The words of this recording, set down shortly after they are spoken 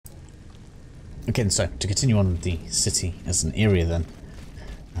Again, so to continue on with the city as an area then,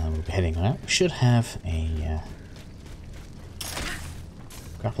 we'll be heading out. We should have a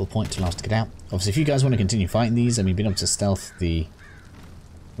grapple point to allow us to get out. Obviously, if you guys want to continue fighting these, I mean, being able to stealth the...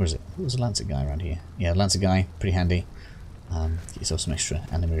 Where is it? There's a Lancer guy around here. Yeah, Lancer guy, pretty handy. Get yourself some extra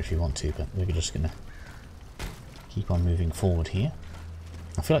anima if you want to, but we're just going to keep on moving forward here.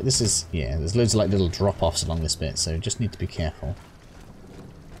 I feel like this is... Yeah, there's loads of like little drop-offs along this bit, so just need to be careful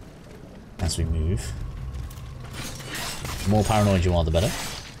as we move. The more paranoid you are, the better.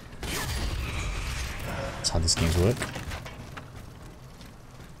 That's how these games work.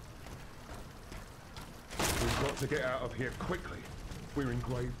 We've got to get out of here quickly. We're in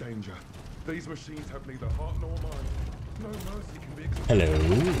grave danger. These machines have neither heart nor mind. No mercy can be expected. Hello.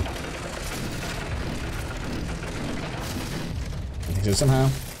 I think so somehow.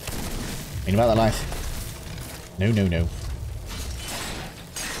 Ain't about that life. No, no, no.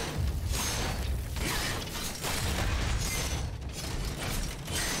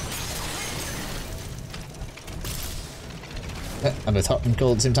 I'm both hot and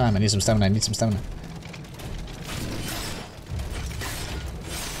cold at the same time. I need some stamina. I need some stamina.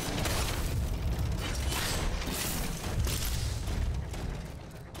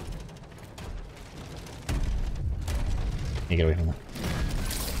 You get away from that.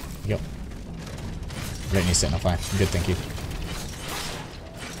 Yo. I don't need to sit on fire. I'm good, thank you.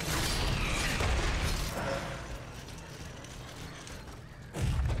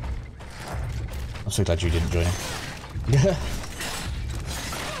 I'm so glad you didn't join him.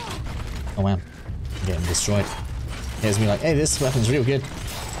 Oh man, I'm getting destroyed. Here's me like, hey, this weapon's real good.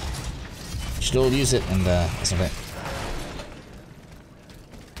 You should all use it, and that's not it.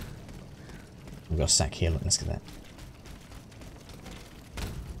 We've got a sack here, look, let's get that.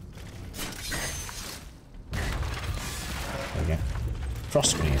 There we go.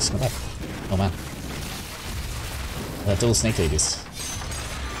 Frost grenades, not bad. Oh man. Dual snake ladies.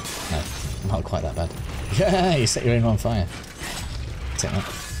 No, not quite that bad. Yeah, you set your aim on fire. Take that.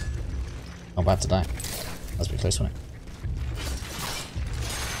 Not bad to die. That was a bit close, wasn't it?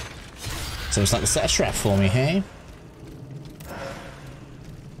 So it's like the set a trap for me, hey?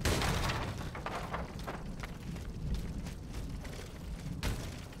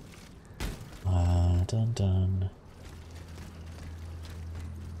 Dun dun.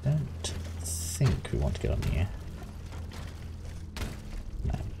 Don't think we want to get on here.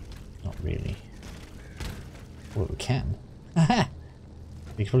 No, not really. Well, we can. Aha!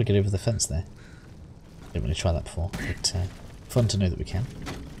 We could probably get over the fence there. Didn't really try that before, but fun to know that we can.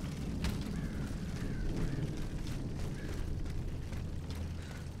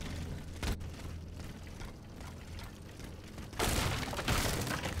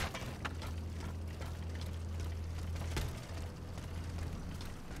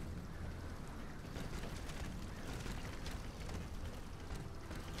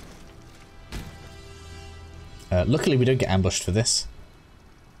 Luckily we don't get ambushed for this.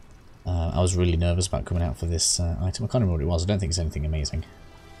 I was really nervous about coming out for this item. I can't remember what it was. I don't think it's anything amazing.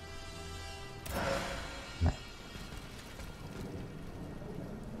 No.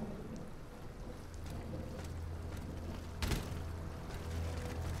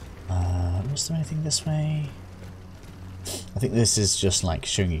 Was there anything this way? I think this is just like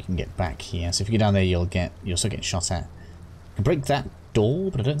showing you can get back here. So if you go down there, you'll still get shot at. You can break that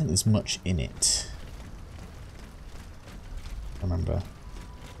door, but I don't think there's much in it. I remember.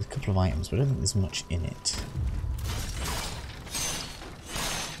 There's a couple of items, but I don't think there's much in it.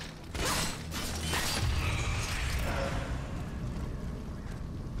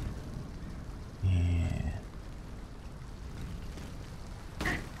 Yeah.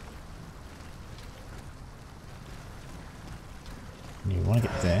 You want to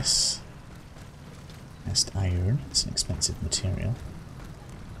get this. Cast iron. It's an expensive material.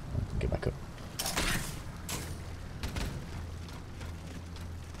 Get back up.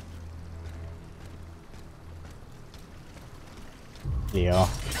 Yeah.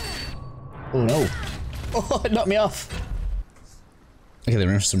 Oh no. Oh, it knocked me off. Okay,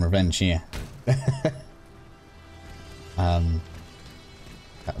 there is some revenge here. That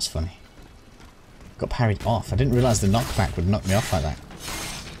was funny. Got parried off. I didn't realise the knockback would knock me off like that.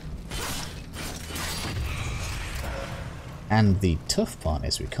 And the tough part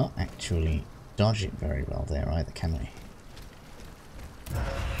is we can't actually dodge it very well there either, can we?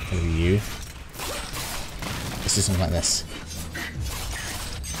 Over you. Let's do something like this.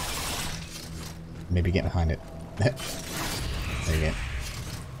 Maybe get behind it. There you go.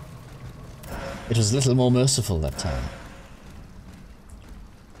 It was a little more merciful that time.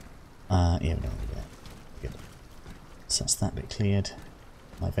 Yeah, we don't do that. Good. So that's that bit cleared.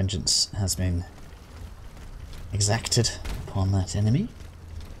 My vengeance has been exacted upon that enemy.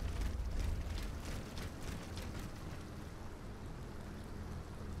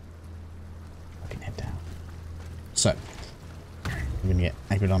 I can head down. So, we're going to get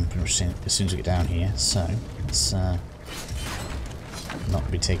aggroed on pretty much as soon as we get down here, so let's not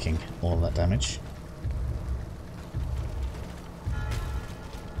be taking all of that damage.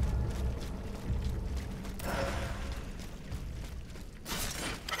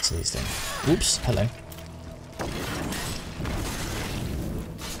 So these things. Oops, hello.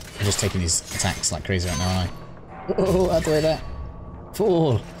 I'm just taking these attacks like crazy right now, aren't I? Oh, out the way there.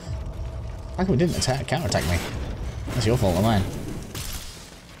 Fool! How come we didn't counter-attack me? That's your fault, not mine.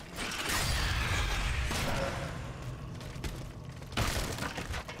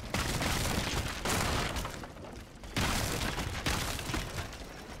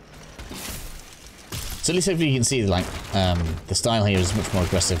 So at least hopefully you can see, like, the style here is much more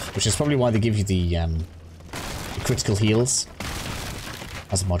aggressive, which is probably why they give you the critical heals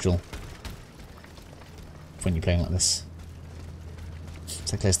as a module when you're playing like this.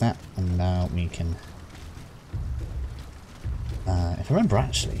 So close that, and now we can, if I remember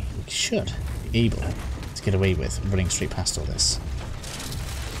actually, we should be able to get away with running straight past all this.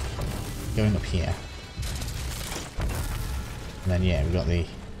 Going up here. And then yeah, we've got the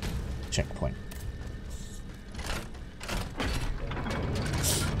checkpoint.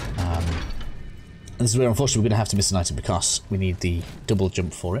 This is where unfortunately we're going to have to miss an item because we need the double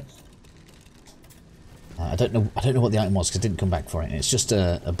jump for it. I don't know what the item was because it didn't come back for it. It's just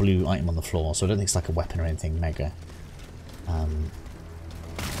a blue item on the floor, so I don't think it's like a weapon or anything mega.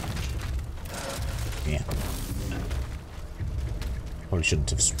 Yeah. Probably shouldn't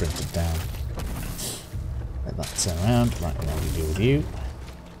have sprinted down. Let that turn around. Right, now we deal with you.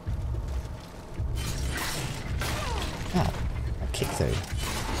 Ah, a kick though.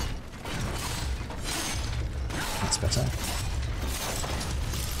 That's better.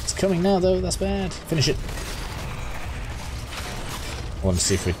 It's coming now though, that's bad. Finish it. I wanted to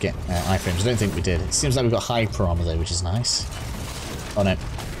see if we'd get iframes. I don't think we did. It seems like we've got hyper armor though, which is nice. Oh no.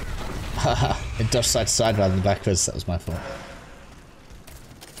 Haha, it dodged side to side rather than backwards. That was my fault.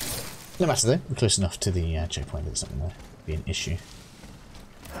 No matter though, we're close enough to the checkpoint that it's not going to be an issue.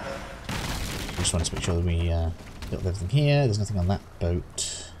 I just wanted to make sure that we built everything here. There's nothing on that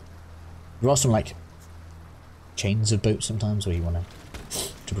boat. There are some like chains of boats sometimes where you want to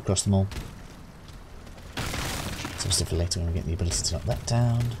jump across them all. Some stuff for later when we get the ability to knock that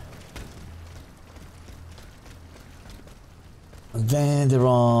down. And then there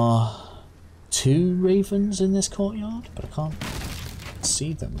are 2 ravens in this courtyard, but I can't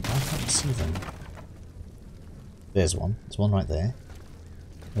see them. I can't see them. There's one. There's one right there.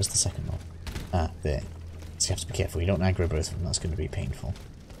 Where's the second one? Ah, there. So you have to be careful. You don't aggro both of them. That's going to be painful.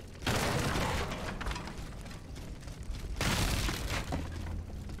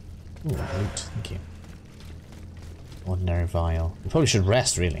 Ooh, loot. Thank you. Ordinary vial. We probably should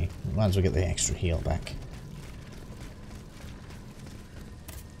rest, really. We might as well get the extra heal back.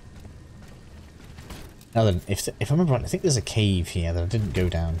 Now then, if I remember right, I think there's a cave here that I didn't go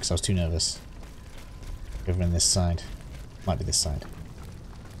down because I was too nervous. Over on this side. Might be this side.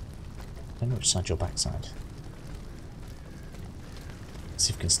 I don't know which side your backside. Let's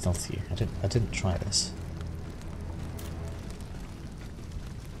see if we can stealth you. I didn't try this.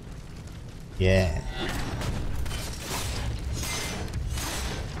 Yeah.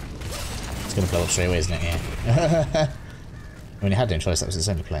 It's gonna blow up straight away, isn't it? Yeah. I mean, I had no choice, that was its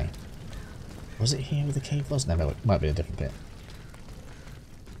only play. Was it here where the cave was? No, it might be a different bit.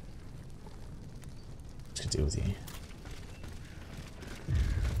 Let's deal with you.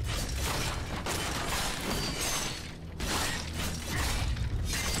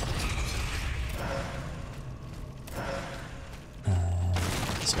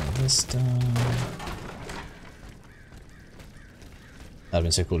 Let's get this done. That'd have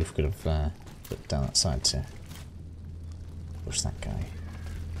been so cool if we could have put down that side to push that guy.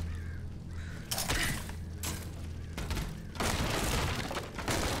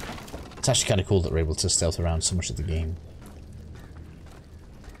 It's actually kind of cool that we're able to stealth around so much of the game.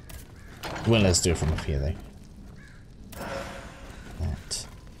 Well, let's do it from up here, though. That.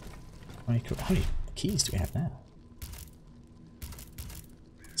 How many keys do we have now?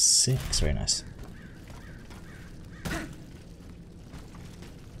 6. Very nice.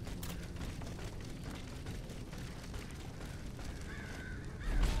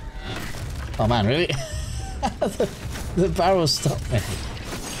 Oh man, really? the barrel stopped me.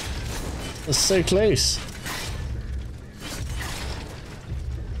 That's so close.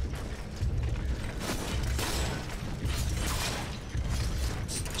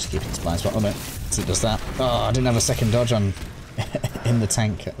 keep its blind spot. Oh no, so it does that. Oh, I didn't have a second dodge on in the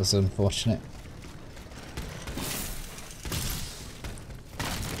tank. That was unfortunate.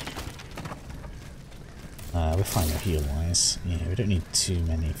 We're fine with heal-wise. Yeah, we don't need too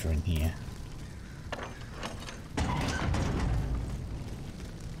many for in here.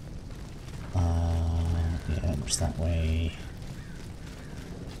 Yeah, that much that way.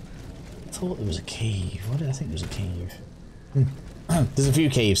 I thought there was a cave. Why did I think there was a cave? There's a few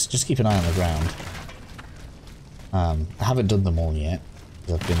caves. Just keep an eye on the ground. I haven't done them all yet,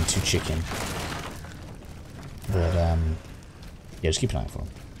 because I've been too chicken. But, yeah, just keep an eye for them.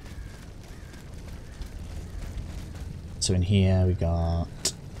 So in here we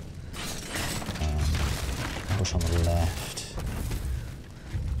got ambush on the left.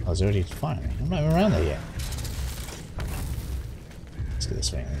 Oh, there's already firing. I'm not even around there yet. Let's go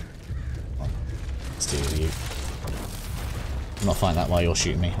this way. Come on. Let's deal with you. I'm not fighting that while you're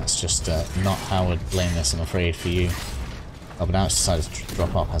shooting me. That's just not how I would blame this, I'm afraid, for you. Oh, but now it's decided to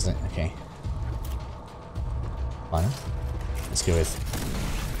drop off, hasn't it? Okay. Fine. Let's go with...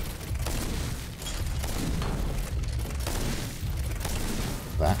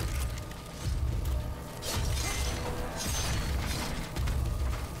 that.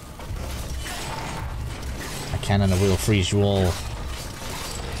 I can and I will freeze you all.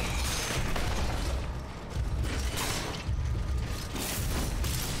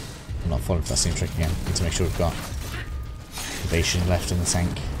 I'm not falling for that same trick again. Need to make sure we've got evasion left in the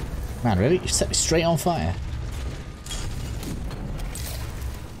tank. Man, really? You set me straight on fire.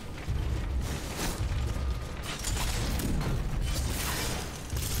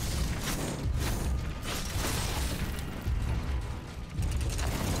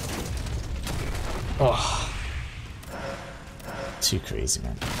 Oh, too crazy,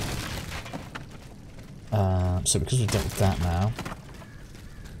 man. So because we've dealt with that now,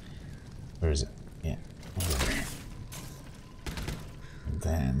 where is it? Yeah. And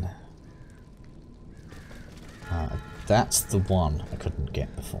then that's the one I couldn't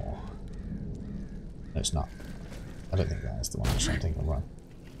get before. No, it's not. I don't think that is the one. Actually, I think I'm wrong.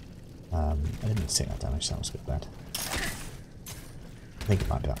 I didn't mean to take that damage. That was a bit bad. I think it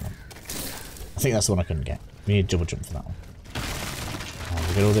might be that one. I think that's the one I couldn't get. We need a double jump for that one.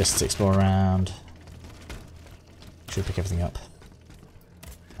 We got all this to explore around. Should pick everything up.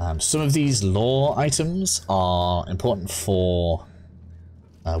 Some of these lore items are important for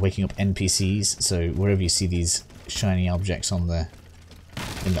waking up NPCs. So wherever you see these shiny objects on the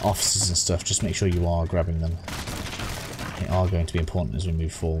in the offices and stuff, just make sure you are grabbing them. They are going to be important as we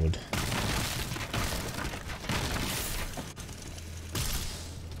move forward.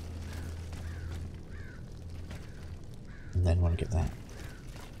 And then want to get that.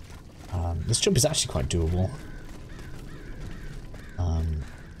 This jump is actually quite doable.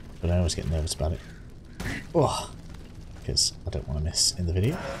 But I always get nervous about it. Oh, because I don't want to miss in the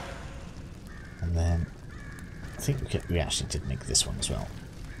video. And then I think we actually did make this one as well.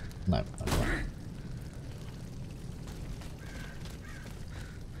 No, not quite.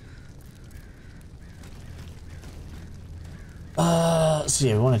 So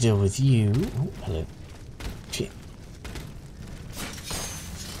yeah, we want to deal with you. Oh, hello. Shit.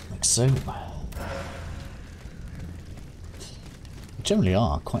 Like so. Generally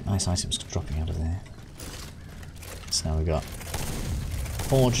are quite nice items dropping out of there. So now we got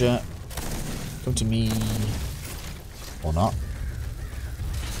Forger. Come to me. Or not.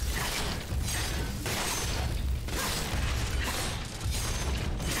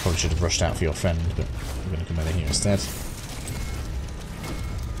 Probably should have rushed out for your friend, but we're going to come over here instead.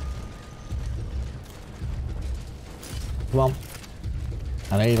 Come on.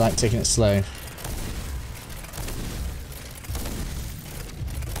 I know you like taking it slow.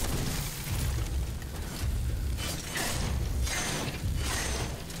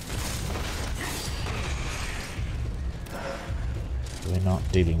 We're not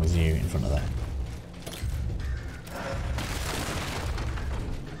dealing with you in front of that.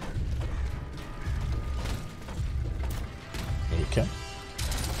 There you go.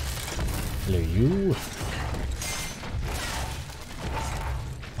 Hello, you.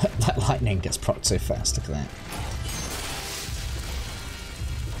 That lightning gets procced so fast, look at that.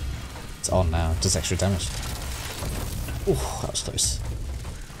 It's on now, it does extra damage. Ooh, that was close.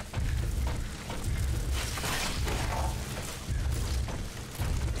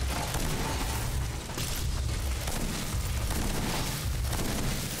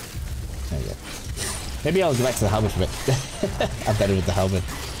 There you go. Maybe I'll go back to the halberd for a bit. I'm better with the halberd.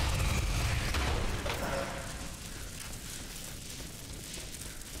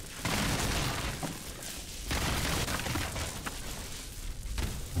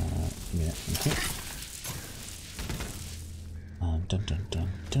 Give me that. Thank you. Dun dun dun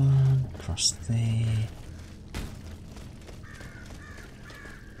dun. Across there.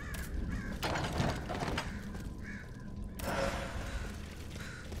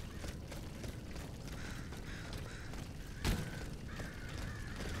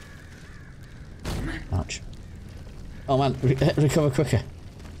 Ouch. Oh man, recover quicker.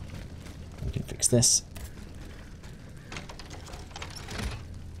 We can fix this.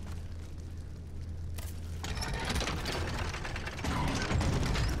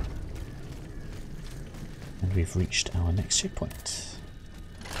 And we've reached our next checkpoint.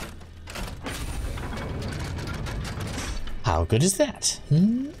 How good is that?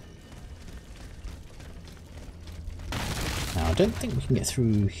 Now, I don't think we can get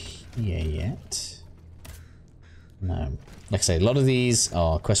through here yet. No. Like I say, a lot of these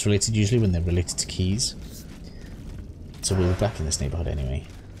are quest related usually when they're related to keys. So we'll be back in this neighborhood anyway.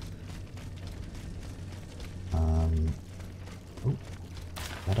 Oh,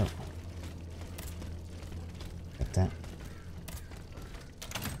 that up. Get that.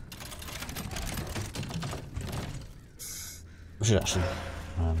 We should actually.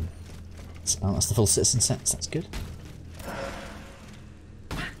 Oh, that's the full citizen set. So that's good.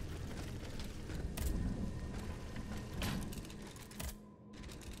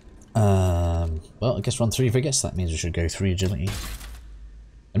 Well, I guess run 3 frigates. That means we should go 3 agility.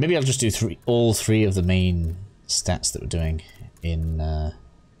 And maybe I'll just do all three of the main stats that we're doing in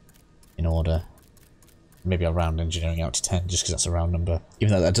order. Maybe I'll round engineering out to 10 just because that's a round number.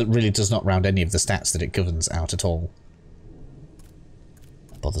 Even though that really does not round any of the stats that it governs out at all.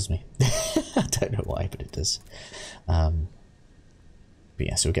 That bothers me. I don't know why, but it does. But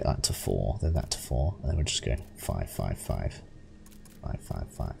yeah, so we'll get that to 4, then that to 4, and then we'll just go 5, 5, 5. 5,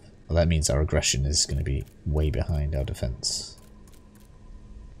 5, 5. Well, that means our aggression is going to be way behind our defense.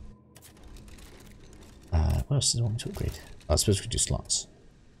 What else does it want me to upgrade? Oh, I suppose we could do slots.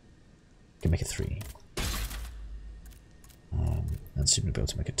 We can make it 3. And soon we'll be able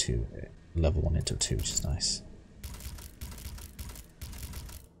to make a 2. Level 1 into a 2, which is nice.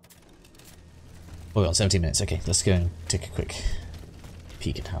 Oh, we're on 17 minutes. Okay, let's go and take a quick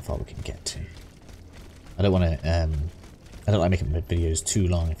peek at how far we can get to. I don't want to... I don't like making my videos too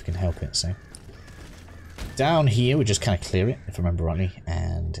long if we can help it, so... Down here we just kind of clear it, if I remember rightly,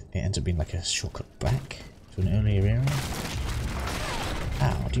 and it ends up being like a shortcut back to an earlier area.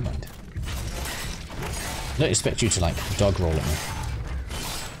 Ow, do you mind? I don't expect you to like dog roll at me.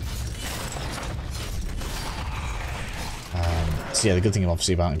 So yeah, the good thing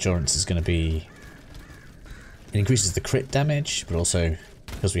obviously about endurance is going to be... It increases the crit damage, but also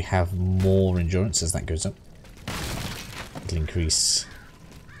because we have more endurance as that goes up. It'll increase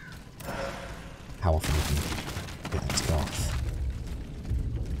how often we can get that to go off.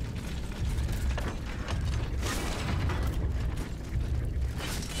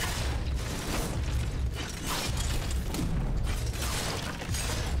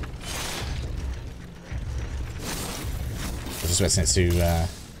 I was just waiting to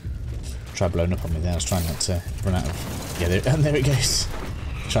try blowing up on me there. I was trying not to run out of... Yeah, and there it goes.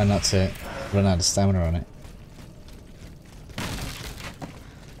 Trying not to run out of stamina on it.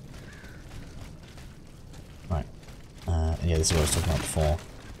 Yeah, this is what I was talking about before.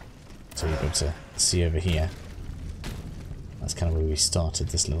 So you'll be able to see over here. That's kind of where we started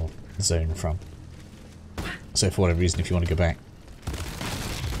this little zone from. So for whatever reason, if you want to go back, you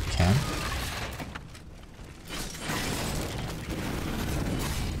can.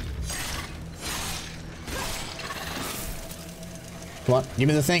 Come on, give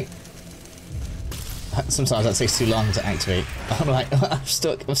me the thing. Sometimes that takes too long to activate. I'm like, I'm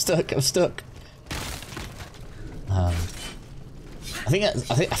stuck, I'm stuck, I'm stuck.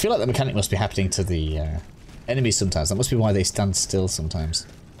 I feel like the mechanic must be happening to the enemies sometimes. That must be why they stand still sometimes.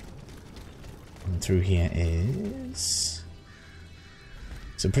 And through here is...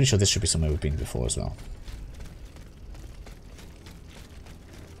 So I'm pretty sure this should be somewhere we've been before as well.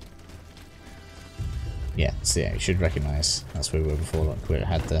 Yeah, so yeah, you should recognise that's where we were before, like where it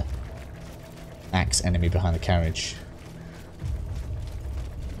had the axe enemy behind the carriage.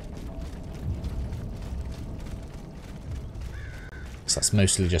 So that's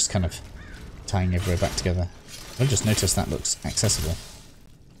mostly just kind of tying everywhere back together. I just noticed that looks accessible.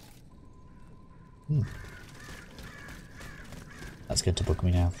 That's going to bug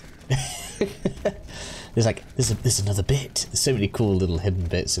me now. There's another bit. There's so many cool little hidden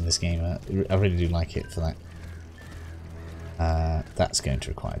bits in this game. I really do like it for that. That's going to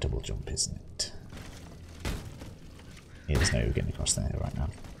require a double jump, isn't it? Yeah, there's no getting across there right now.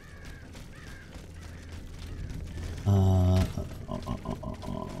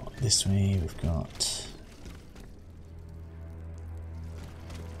 This way we've got...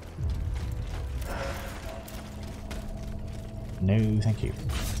 No, thank you.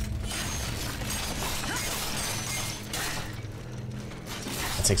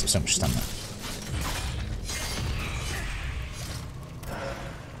 That takes up so much stamina.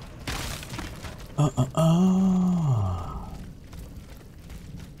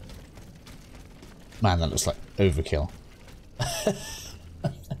 Man, that looks like overkill.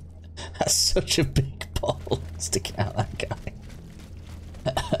 That's such a big ball sticking out that guy.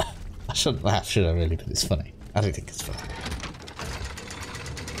 I shouldn't laugh, should I really? But it's funny. I don't think it's funny.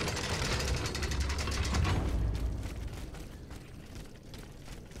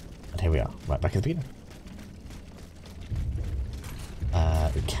 And here we are, right back at the beginning.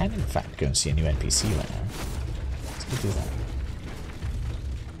 We can in fact go and see a new NPC right now. Let's go do that.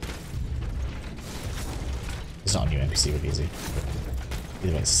 It's not a new NPC really, is it? But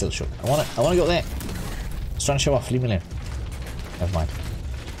either way, it's still short. I wanna go there. I was trying to show off, leave me alone. Never mind.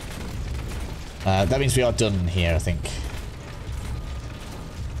 That means we are done here, I think.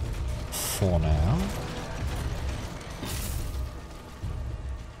 For now.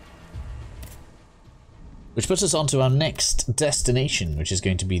 Which puts us on to our next destination, which is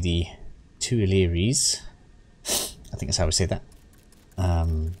going to be the Tuileries. I think that's how we say that.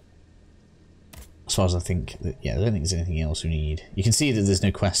 As far as I think, yeah, I don't think there's anything else we need. You can see that there's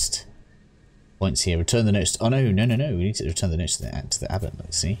no quest points here. Return the notes. Oh no! We need to return the notes to the abbot.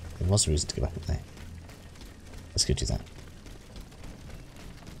 Let's see. There was a reason to go back up there. Let's go do that.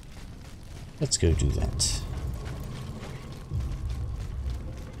 Let's go do that.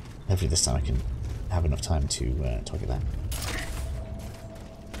 Hopefully this time I can have enough time to target that.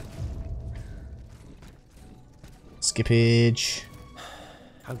 Skippage.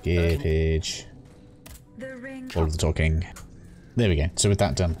 Skippage. All of the talking. There we go. So with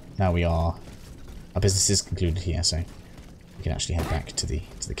that done, now our business is concluded here, so we can actually head back to the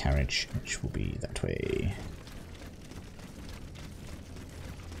carriage, which will be that way.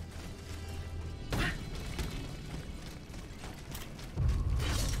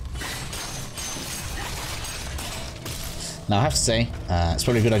 Now I have to say, it's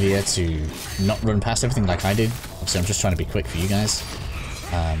probably a good idea to not run past everything like I did. Obviously I'm just trying to be quick for you guys.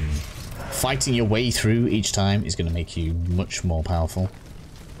 Fighting your way through each time is going to make you much more powerful.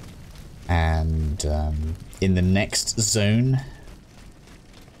 And in the next zone,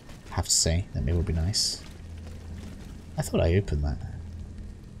 I have to say, that may well be nice. I thought I opened that.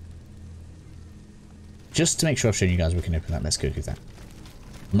 Just to make sure I've shown you guys we can open that, let's go do that.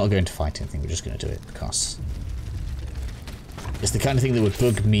 I'm not going to fight anything, we're just going to do it because it's the kind of thing that would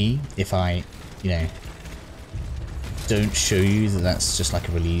bug me if I, you know, don't show you that that's just like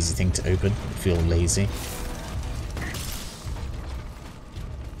a really easy thing to open. I feel lazy.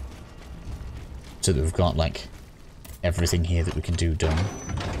 So that we've got like everything here that we can do done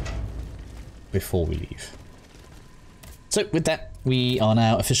before we leave. So with that, we are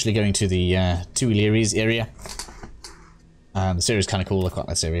now officially going to the Tuileries area. The area is kind of cool, I quite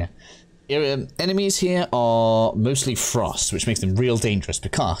like this area. Enemies here are mostly frost, which makes them real dangerous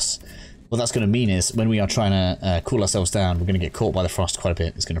because what that's going to mean is when we are trying to cool ourselves down, we're going to get caught by the frost quite a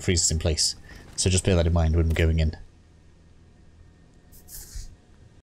bit. It's going to freeze us in place. So just bear that in mind when we're going in.